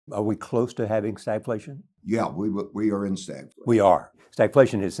Are we close to having stagflation? Yeah, we are in stagflation. We are.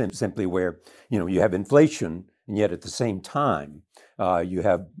 Stagflation is simply where, you have inflation, and yet at the same time, you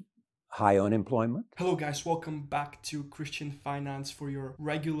have high unemployment. Hello guys, welcome back to Christian Finance for your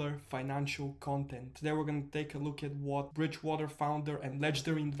regular financial content. Today we're going to take a look at what Bridgewater founder and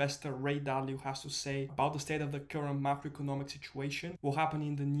legendary investor Ray Dalio has to say about the state of the current macroeconomic situation, what will happen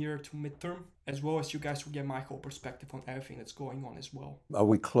in the near to midterm, as well as you guys will get my whole perspective on everything that's going on as well. Are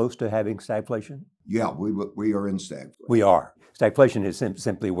we close to having stagflation? Yeah, we are in stagflation. We are. Stagflation is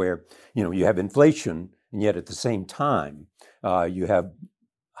simply where, you have inflation, and yet at the same time, you have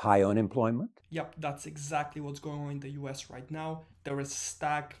high unemployment. Yep, that's exactly what's going on in the US right now. There is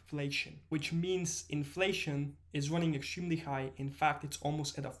stagflation, which means inflation is running extremely high. In fact, it's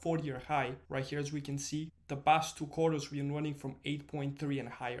almost at a 40-year high right here, as we can see. The past 2 quarters we've been running from 8.3 and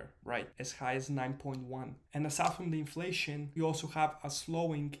higher, right? As high as 9.1. And aside from the inflation, we also have a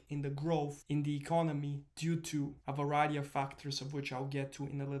slowing in the growth in the economy due to a variety of factors, of which I'll get to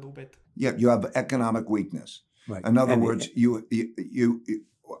in a little bit. Yeah, you have economic weakness. Right. In other words,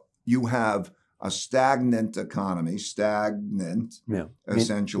 you have a stagnant economy. Stagnant,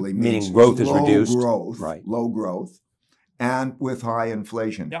 essentially meaning growth is reduced. Low growth, and with high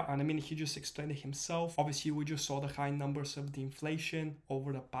inflation. Yeah, and I mean, he just explained it himself. Obviously, we just saw the high numbers of the inflation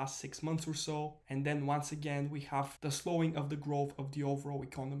over the past 6 months or so. And then once again, we have the slowing of the growth of the overall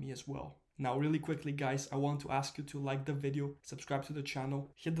economy as well. Now, really quickly, guys, I want to ask you to like the video, subscribe to the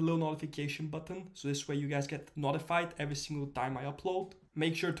channel, hit the little notification button, so this way you guys get notified every single time I upload.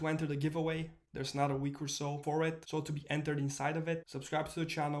 Make sure to enter the giveaway. There's another week or so for it. So to be entered inside of it, subscribe to the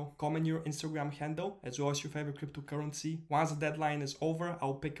channel, comment your Instagram handle, as well as your favorite cryptocurrency. Once the deadline is over,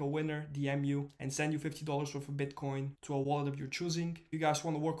 I'll pick a winner, DM you, and send you $50 worth of Bitcoin to a wallet of your choosing. If you guys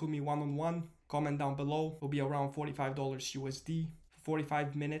want to work with me one-on-one, comment down below. It'll be around $45 USD.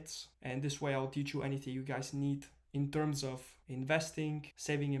 45 minutes, and this way I'll teach you anything you guys need in terms of investing,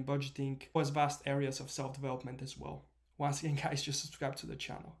 saving and budgeting, plus vast areas of self-development as well. Once again, guys, just subscribe to the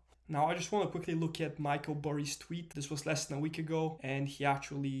channel. Now, I just want to quickly look at Michael Burry's tweet. This was less than a week ago, and he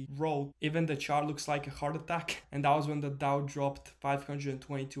actually wrote, even the chart looks like a heart attack. And that was when the Dow dropped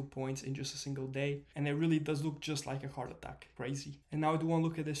 522 points in just a single day. And it really does look just like a heart attack. Crazy. And now I do want to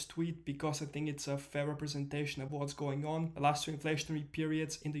look at this tweet because I think it's a fair representation of what's going on. The last 2 inflationary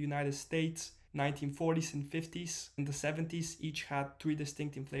periods in the United States, 1940s and 50s, and the 70s each had 3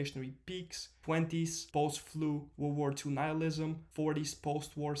 distinct inflationary peaks. 20s, post-flu, World War II nihilism. 40s,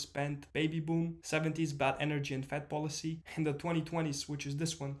 post-war spent baby boom. 70s, bad energy and Fed policy. And the 2020s, which is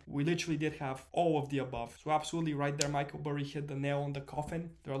this one, we literally did have all of the above. So absolutely right there, Michael Burry hit the nail on the coffin.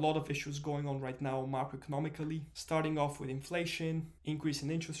 There are a lot of issues going on right now macroeconomically, starting off with inflation, increase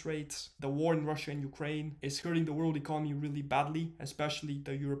in interest rates. The war in Russia and Ukraine is hurting the world economy really badly, especially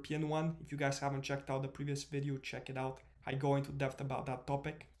the European one. If you guys haven't checked out the previous video, check it out. I go into depth about that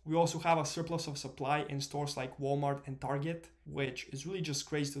topic. We also have a surplus of supply in stores like Walmart and Target, which is really just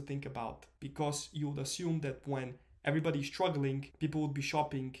crazy to think about, because you would assume that when everybody's struggling, people would be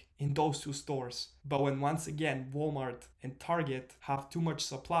shopping in those 2 stores. But when once again Walmart and Target have too much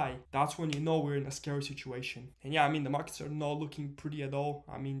supply, that's when you know we're in a scary situation. And yeah, I mean, the markets are not looking pretty at all.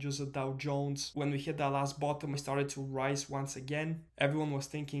 I mean, just the Dow Jones, when we hit that last bottom, it started to rise once again. Everyone was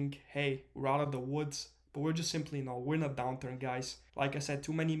thinking, hey, we're out of the woods. But we're just simply not. We're in a downturn, guys. Like I said,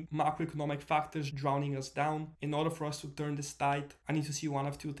 too many macroeconomic factors drowning us down. In order for us to turn this tide, I need to see one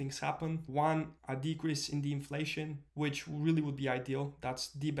of 2 things happen. One, a decrease in the inflation, which really would be ideal. That's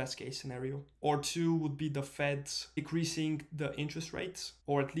the best case scenario. Or 2 would be the Feds decreasing the interest rates,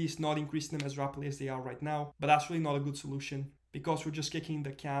 or at least not increasing them as rapidly as they are right now. But that's really not a good solution, because we're just kicking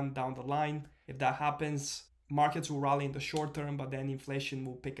the can down the line. If that happens, markets will rally in the short term, but then inflation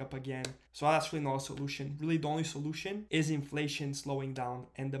will pick up again. So that's really not a solution. Really, the only solution is inflation slowing down.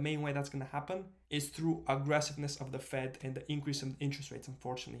 And the main way that's going to happen is through aggressiveness of the Fed and the increase in interest rates,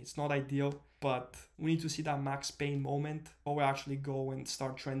 unfortunately. It's not ideal, but we need to see that max pain moment before we actually go and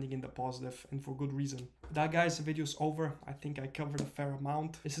start trending in the positive, and for good reason. With that, guys, the video's over. I think I covered a fair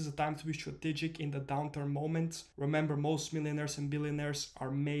amount. This is a time to be strategic in the downturn moments. Remember, most millionaires and billionaires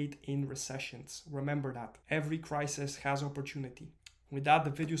are made in recessions. Remember that. Every crisis has opportunity. With that, the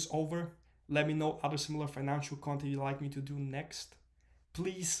video's over. Let me know other similar financial content you'd like me to do next.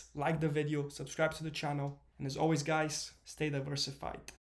 Please like the video, subscribe to the channel, and as always, guys, stay diversified.